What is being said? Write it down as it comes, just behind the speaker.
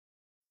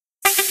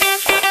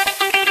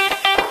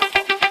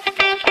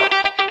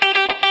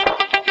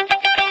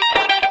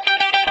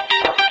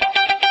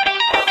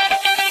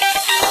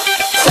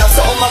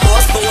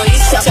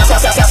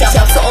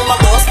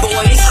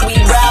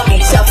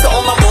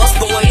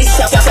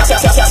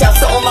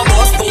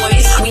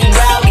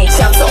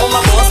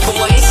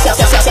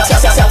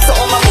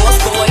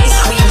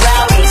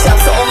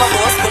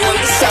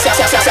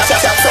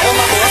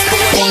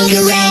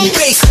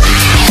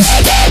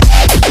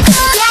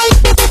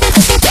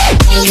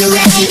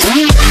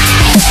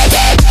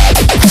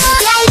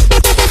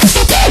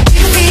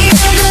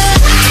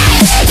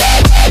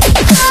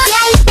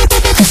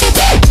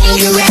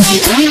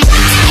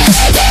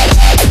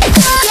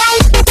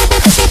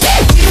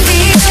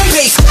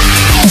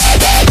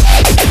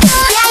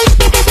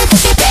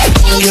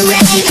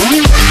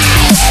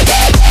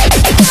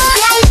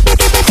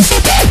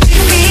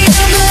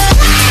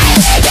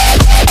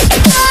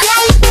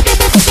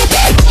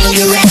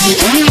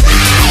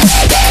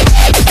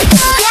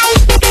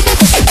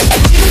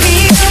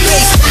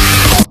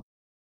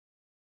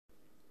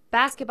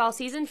Basketball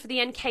season for the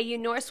NKU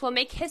Norse will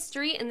make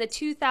history in the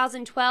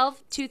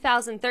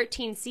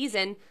 2012-2013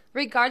 season,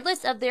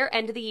 regardless of their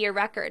end-of-the-year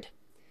record.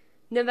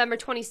 November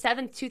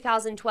 27,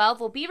 2012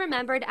 will be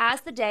remembered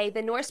as the day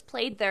the Norse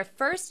played their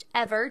first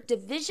ever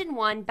Division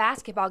I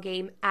basketball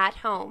game at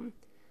home.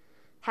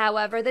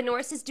 However, the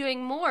Norse is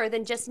doing more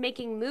than just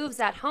making moves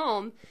at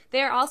home.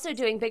 They are also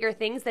doing bigger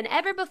things than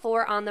ever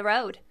before on the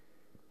road.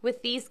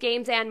 With these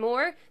games and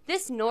more,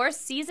 this Norse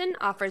season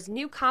offers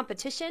new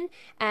competition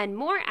and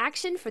more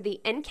action for the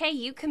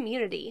NKU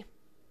community.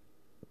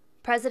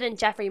 President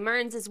Jeffrey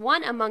Mearns is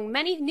one among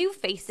many new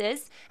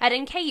faces at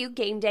NKU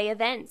game day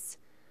events.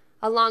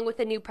 Along with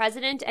the new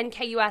president,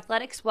 NKU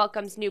Athletics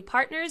welcomes new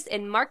partners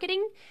in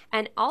marketing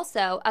and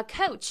also a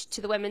coach to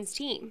the women's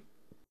team.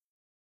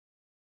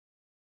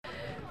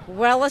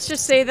 Well, let's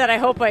just say that I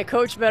hope I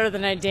coach better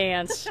than I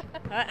dance.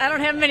 I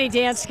don't have many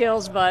dance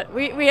skills, but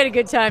we had a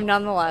good time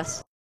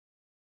nonetheless.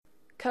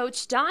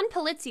 Coach Dawn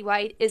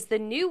Polizzi-White is the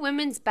new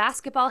women's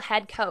basketball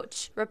head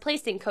coach,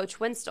 replacing Coach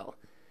Winstel.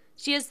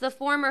 She is the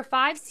former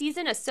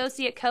 5-season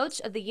associate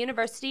coach of the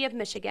University of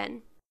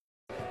Michigan.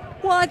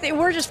 Well, I think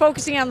we're just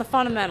focusing on the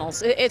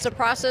fundamentals. It's a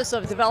process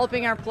of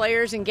developing our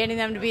players and getting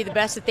them to be the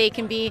best that they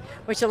can be,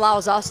 which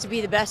allows us to be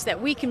the best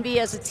that we can be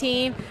as a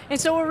team. And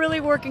so we're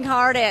really working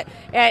hard at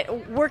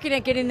working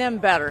at getting them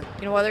better.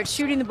 You know, whether it's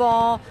shooting the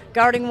ball,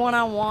 guarding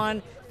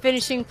one-on-one,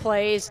 finishing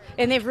plays,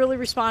 and they've really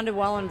responded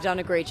well and done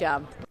a great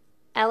job.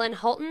 Ellen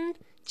Holton,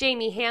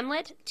 Jamie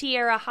Hamlet,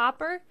 Tiara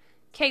Hopper,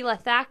 Kayla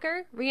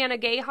Thacker,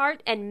 Rihanna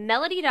Gayhart, and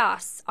Melody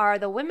Doss are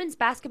the women's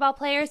basketball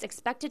players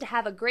expected to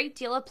have a great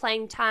deal of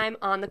playing time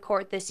on the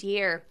court this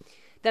year.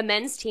 The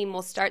men's team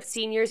will start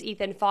seniors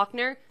Ethan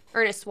Faulkner,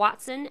 Ernest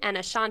Watson, and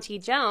Ashanti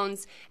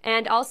Jones,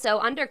 and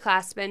also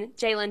underclassmen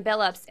Jalen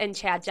Billups and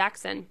Chad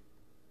Jackson.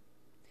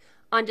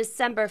 On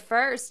December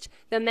 1st,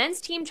 the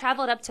men's team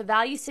traveled up to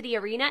Value City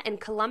Arena in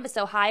Columbus,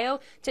 Ohio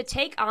to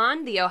take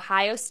on the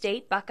Ohio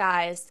State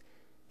Buckeyes.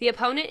 The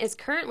opponent is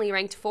currently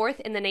ranked 4th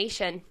in the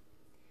nation.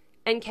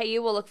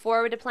 NKU will look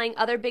forward to playing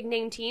other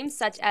big-name teams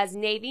such as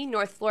Navy,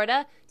 North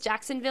Florida,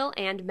 Jacksonville,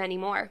 and many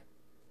more.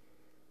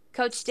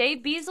 Coach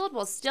Dave Beasled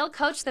will still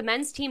coach the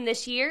men's team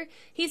this year.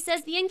 He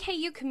says the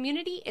NKU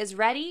community is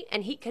ready,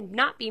 and he could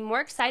not be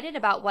more excited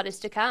about what is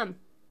to come.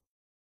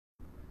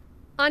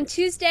 On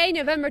Tuesday,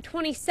 November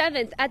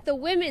 27th, at the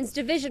Women's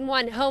Division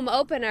I home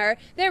opener,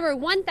 there were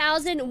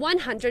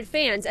 1,100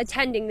 fans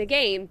attending the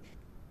game.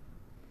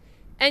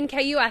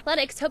 NKU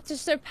Athletics hope to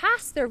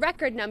surpass their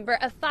record number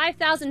of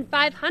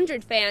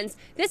 5,500 fans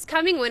this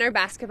coming winter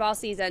basketball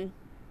season.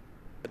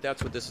 But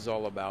that's what this is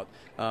all about,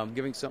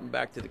 giving something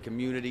back to the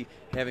community,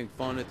 having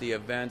fun at the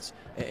events,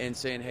 and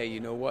saying, hey, you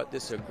know what,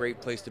 this is a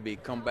great place to be.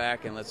 Come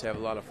back and let's have a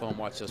lot of fun,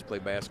 watch us play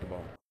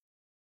basketball.